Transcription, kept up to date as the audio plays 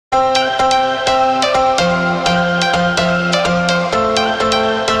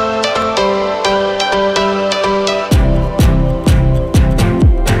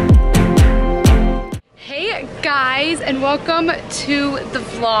to the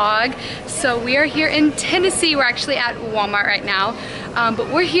vlog. So we are here in Tennessee. We're actually at Walmart right now,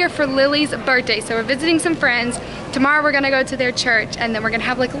 but we're here for Lily's birthday. So we're visiting some friends. Tomorrow we're gonna go to their church, and then we're gonna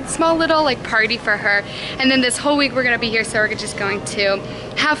have like a small little like party for her. And then this whole week we're gonna be here, so we're just going to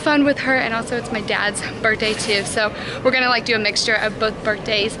have fun with her. And also it's my dad's birthday too, so we're gonna like do a mixture of both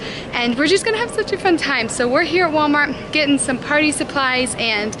birthdays, and we're just gonna have such a fun time. So we're here at Walmart getting some party supplies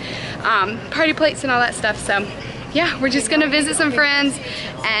and party plates and all that stuff. So yeah, we're just gonna visit some friends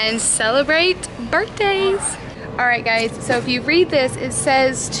and celebrate birthdays. Alright guys, so if you read this, it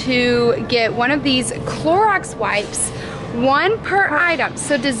says to get one of these Clorox wipes, one per item.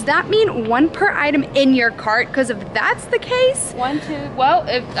 So does that mean one per item in your cart? Because if that's the case, well,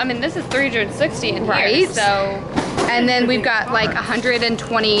 I mean, this is 360 in right here, so. And then we've got like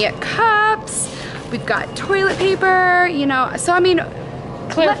 120 cups, we've got toilet paper, you know, so I mean,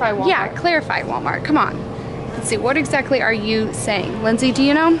 Clarify Walmart. Yeah, clarify Walmart, come on. Let's see, what exactly are you saying? Lindsay, do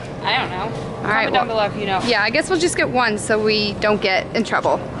you know? I don't know. Alright, Comment down below if you know. Yeah, I guess we'll just get one so we don't get in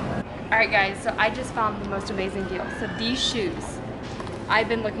trouble. Alright guys, so I just found the most amazing deal. So these shoes, I've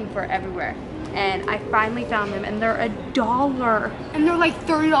been looking for everywhere, and I finally found them, and they're $1. And they're like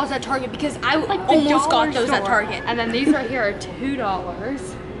 $30 at Target, because I almost got those at Target. And then these right here are $2.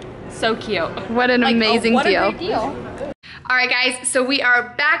 So cute. What an amazing what deal. A great deal. Alright guys, so we are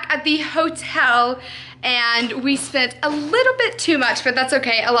back at the hotel, and we spent a little bit too much, but that's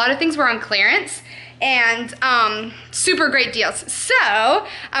okay. A lot of things were on clearance, and super great deals. So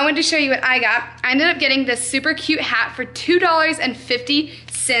I wanted to show you what I got. I ended up getting this super cute hat for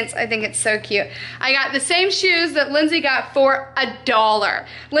 $2.50. I think it's so cute. I got the same shoes that Lindsay got for $1.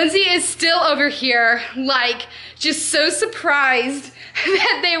 Lindsay is still over here like just so surprised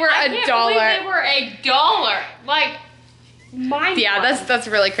that they were $1. I can't believe they were $1. Like, yeah, that's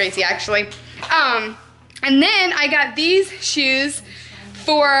really crazy actually. And then I got these shoes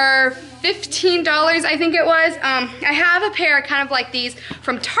for $15, I think it was. I have a pair kind of like these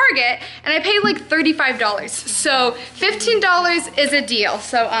from Target, and I paid like $35. So $15 is a deal.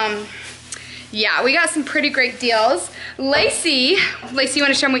 So yeah, we got some pretty great deals. Lacey, you want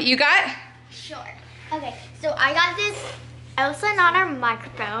to show them what you got? Sure. Okay, so I got this Elsa and Anna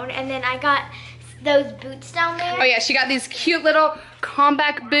microphone, and then I got those boots down there. Oh yeah, she got these cute little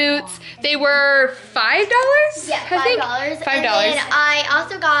combat boots. They were $5? Yeah, $5. $5. And then I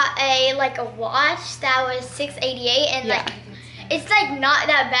also got a watch that was $6.88, and yeah. like it's like not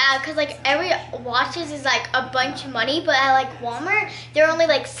that bad, because like every watches is like a bunch of money, but at like Walmart they're only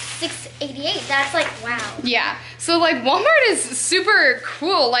like $6.88. That's like wow. Yeah, so like Walmart is super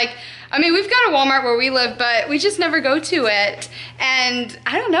cool. Like, I mean, we've got a Walmart where we live, but we just never go to it. And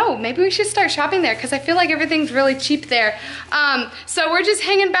I don't know, maybe we should start shopping there, because I feel like everything's really cheap there. So we're just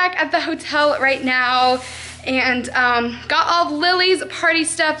hanging back at the hotel right now, and got all Lily's party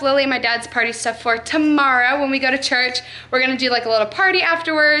stuff, Lily and my dad's party stuff for tomorrow when we go to church. We're gonna do like a little party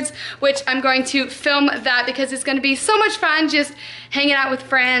afterwards, which I'm going to film that because it's gonna be so much fun just hanging out with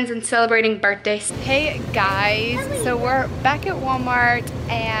friends and celebrating birthdays. Hey guys, so we're back at Walmart,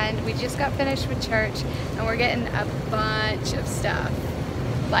 and we just got finished with church, and we're getting a bunch of stuff.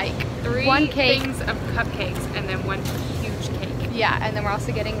 Like 3 one cake, things of cupcakes, and then 1 huge cake. yeah, and then we're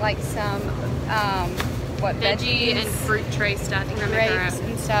also getting like some veggie and fruit tray stuff, grapes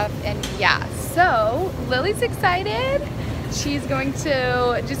and stuff, and yeah, so Lily's excited. She's going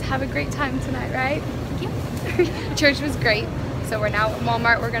to just have a great time tonight, right? Yeah. Church was great, so we're now at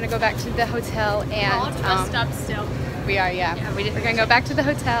Walmart. We're gonna go back to the hotel, and we're all dressed up still. We are, yeah. We're gonna go back to the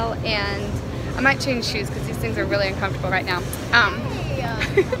hotel, and I might change shoes because these things are really uncomfortable right now.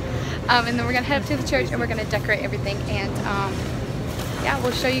 And then we're gonna head up to the church, and we're gonna decorate everything, and yeah,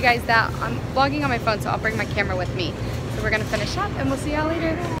 we'll show you guys that. I'm vlogging on my phone, so I'll bring my camera with me. So we're gonna finish up, and we'll see y'all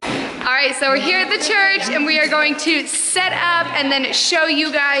later. All right, so we're here at the church, and we are going to set up and then show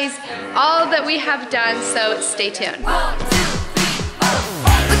you guys all that we have done, so stay tuned. 1, 2, 3, 4.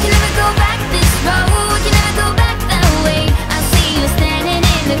 We can never go back this road, we can never go back that way. I see you standing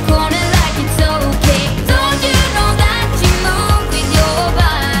in the corner like it's okay. Don't you know that you move with your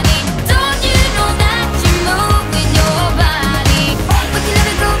body? Don't you know that you move with your body? We can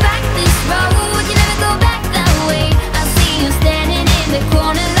never go back this road, we can never go back that way. I see you standing in the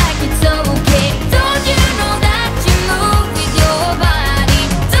corner like it's okay. Don't you know that you move with your body?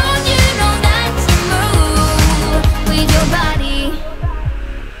 Don't you know that you move with your body?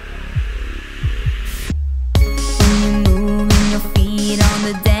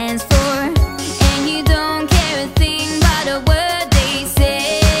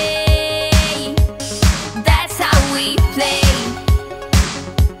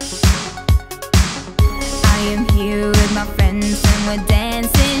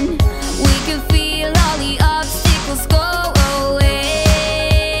 dancing. We can feel all the obstacles go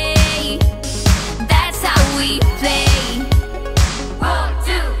away. That's how we play. 1,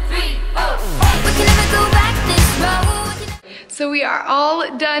 2, 3, 4. We can never go back this road. So we are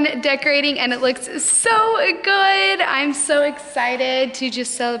all done decorating and it looks so good. I'm so excited to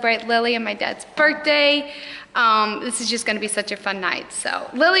just celebrate Lily and my dad's birthday. This is just gonna be such a fun night. So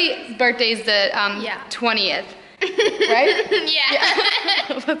Lily's birthday is the 20th, right?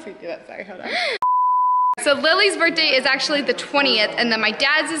 Yeah. Let's do that, sorry, hold on. So Lily's birthday is actually the 20th and then my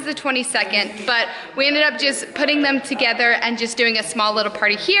dad's is the 22nd, but we ended up just putting them together and just doing a small little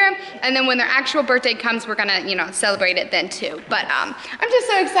party here, and then when their actual birthday comes, we're gonna, you know, celebrate it then too. But I'm just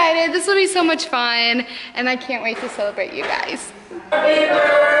so excited. This will be so much fun and I can't wait to celebrate you guys. Happy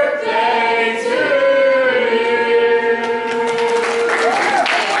birthday to you.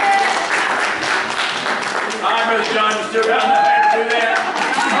 Hi, Brother John, you still got enough to do that?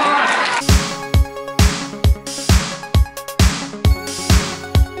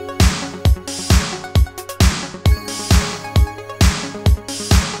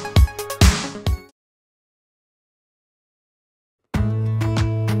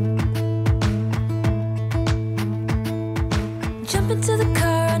 Jump into the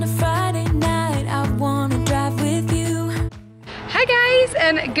car on a Friday night. I wanna drive with you. Hi guys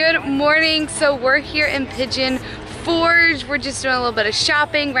and good morning. So we're here in Pigeon Forge. We're just doing a little bit of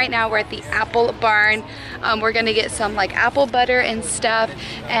shopping. Right now we're at the Apple Barn. We're gonna get some like apple butter and stuff,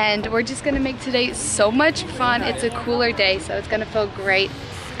 and we're just gonna make today so much fun. It's a cooler day, so it's gonna feel great.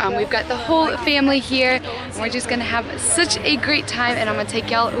 We've got the whole family here and we're just gonna have such a great time, and I'm gonna take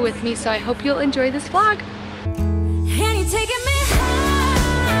y'all with me, so I hope you'll enjoy this vlog. And you're taking me high.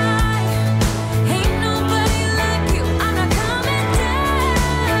 Ain't nobody like you. I'm not coming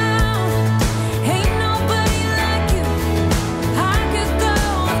down. Ain't nobody like you. I could go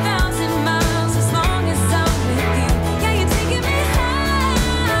 1,000 miles as long as I'm with you. Yeah, you're taking me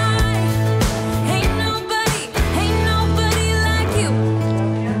high. Ain't nobody like you.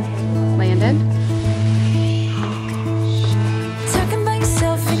 Landon? Talking by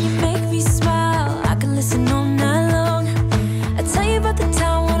yourself and you make me smile. I can listen all night long. I tell you about the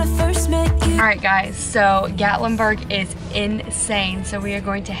time when I first met you. All right guys, so Gatlinburg is insane. So we are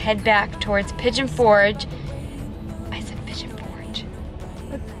going to head back towards Pigeon Forge. I said Pigeon Forge.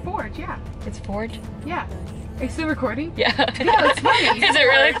 It's Forge, yeah. It's Forge? Yeah. Are you still recording? Yeah. No, it's funny. Is it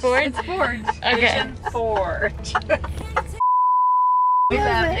really Forge? It's Forge. Okay. Forge. We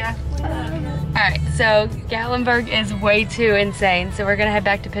love you. Alright, so Gatlinburg is way too insane. So we're gonna head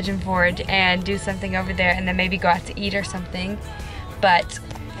back to Pigeon Forge and do something over there and then maybe go out to eat or something. But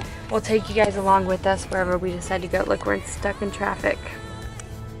we'll take you guys along with us wherever we decide to go. Look, we're stuck in traffic.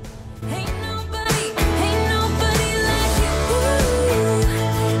 Ain't nobody like you. Ain't nobody like you.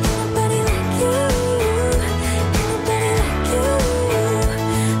 Ain't nobody like you. Ain't nobody like you.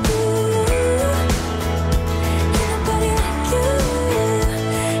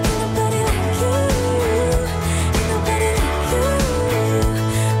 Ain't nobody like you. Ain't nobody like you.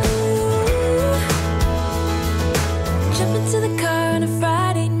 Jump into the car on a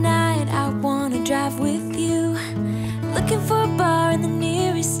Friday night. I wanna drive with you. Looking for a bar in the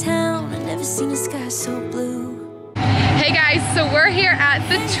nearest town. I've never seen a sky so blue. Hey guys, so we're here at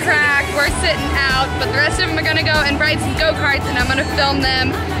the track. We're sitting out, but the rest of them are gonna go and ride some go-karts and I'm gonna film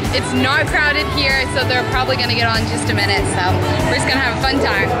them. It's not crowded here, so they're probably gonna get on in just a minute, so we're just gonna have a fun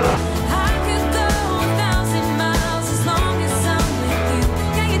time. I could go 1,000 miles as long as I'm with you.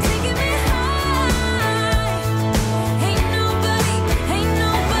 Yeah, you're taking me high. Ain't nobody like you. Ain't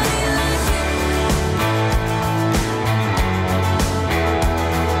nobody like you.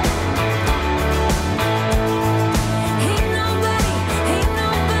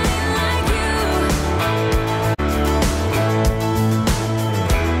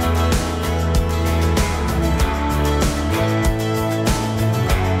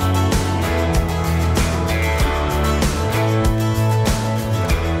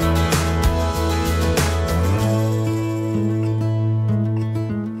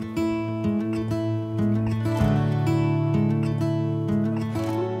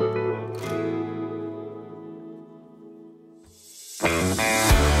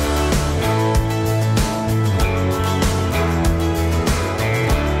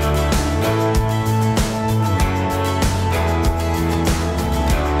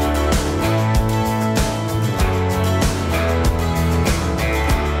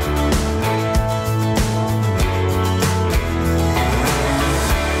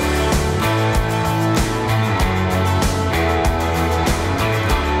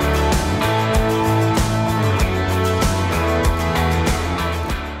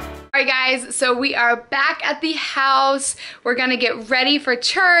 Alright guys, so we are back at the house. We're gonna get ready for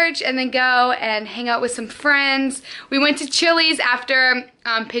church and then go and hang out with some friends. We went to Chili's after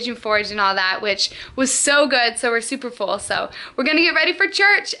Pigeon Forge and all that, which was so good, so we're super full. So we're gonna get ready for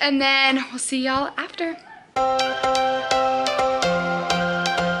church and then we'll see y'all after.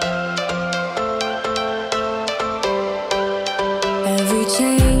 Every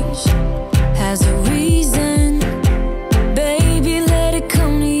change has a reason. Baby, let it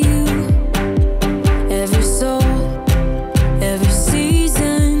come to you. Every soul, every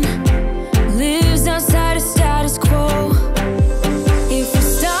season lives outside of status quo. If we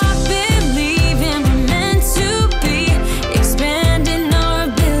stop believing we're meant to be, expanding our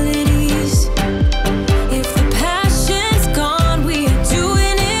abilities. If the passion's gone, we are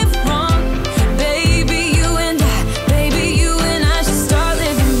doing it wrong. Baby, you and I should start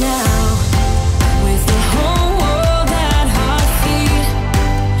living now. With the whole world at our feet,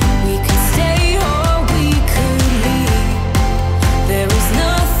 we could stay or we could leave. There is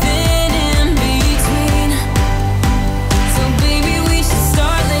nothing in between. So baby, we should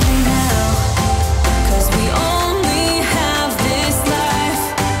start living now. 'Cause we only have this life.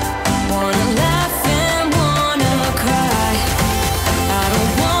 Wanna laugh and wanna cry. I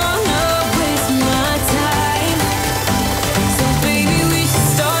don't wanna waste my time. So baby, we should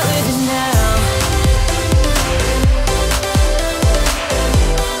start living now.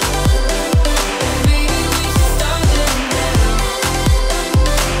 Baby, we should start living now.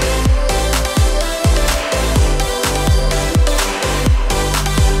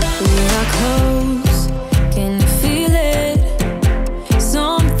 We are close, can you feel it?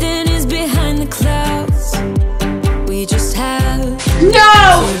 Something is behind the clouds. We just have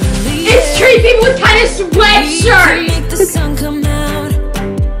No! It's treat people with kind of to sweatshirt! make the sun come out.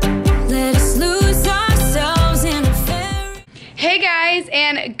 Let us lose ourselves in a fairy. Hey guys,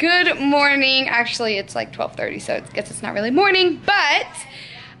 and good morning. Actually, it's like 12:30, so I guess it's not really morning, but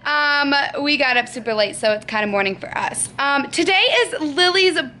we got up super late, so it's kind of morning for us. Today is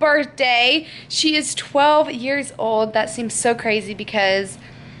Lily's birthday. She is 12 years old. That seems so crazy because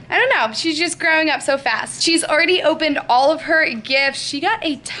I don't know, she's just growing up so fast. She's already opened all of her gifts. She got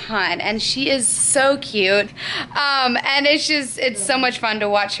a ton, and she is so cute. And it's so much fun to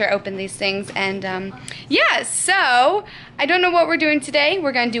watch her open these things. And yeah, so I don't know what we're doing today.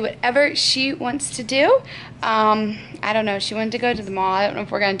 We're gonna do whatever she wants to do. I don't know, she wanted to go to the mall. I don't know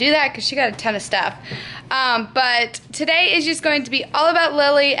if we're gonna do that because she got a ton of stuff. But today is just going to be all about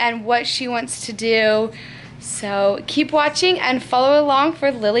Lily and what she wants to do. So keep watching and follow along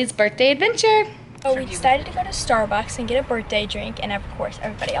for Lily's birthday adventure. So we decided to go to Starbucks and get a birthday drink, and of course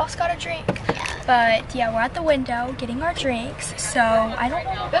everybody else got a drink. But yeah, we're at the window getting our drinks, so I don't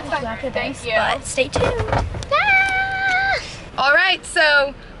know what we'll do after this, but stay tuned. All right,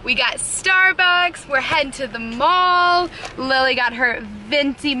 so we got Starbucks. We're heading to the mall. Lily got her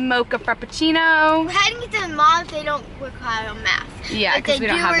venti mocha frappuccino. We're heading to the mall if they don't require a mask. Yeah, because we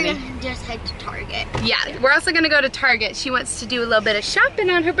don't have any. We're gonna just head to Target. Yeah, we're also gonna go to Target. She wants to do a little bit of shopping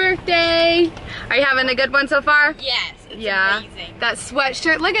on her birthday. Are you having a good one so far? Yes, it's amazing. That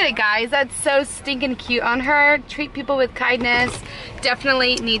sweatshirt, look at it guys. That's so stinking cute on her. Treat people with kindness.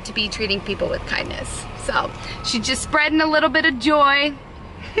 Definitely need to be treating people with kindness. So she's just spreading a little bit of joy.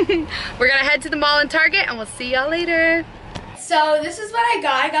 We're gonna head to the mall and Target and we'll see y'all later. So this is what I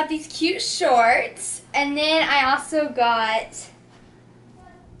got. I got these cute shorts, and then I also got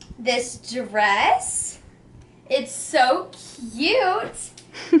this dress. It's so cute.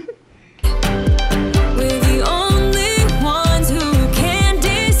 We're the only ones who can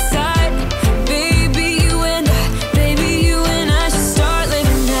decide. Baby, you and I should start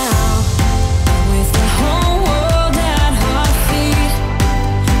living now. With the whole world at our feet,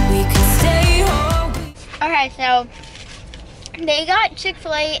 we could stay or we... Okay, so they got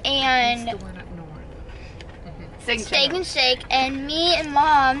Chick-fil-A and Steak and Shake, and me and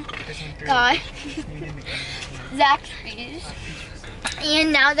Mom got Zaxby's,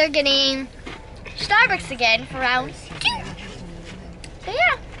 and now they're getting Starbucks again for round 2. So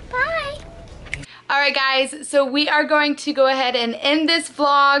yeah, bye. Alright guys, so we are going to go ahead and end this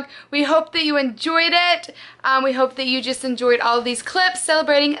vlog. We hope that you enjoyed it. We hope that you just enjoyed all of these clips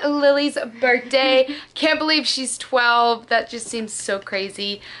celebrating Lily's birthday. Can't believe she's 12. That just seems so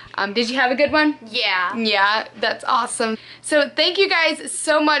crazy. Did you have a good one? Yeah. Yeah, that's awesome. So thank you guys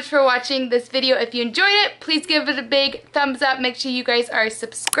so much for watching this video. If you enjoyed it, please give it a big thumbs up. Make sure you guys are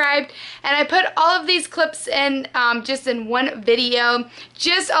subscribed. And I put all of these clips in just in one video.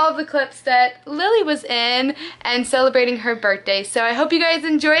 Just all of the clips that Lily was in and celebrating her birthday. So I hope you guys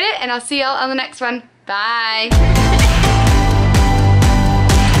enjoyed it, and I'll see y'all on the next one. Bye.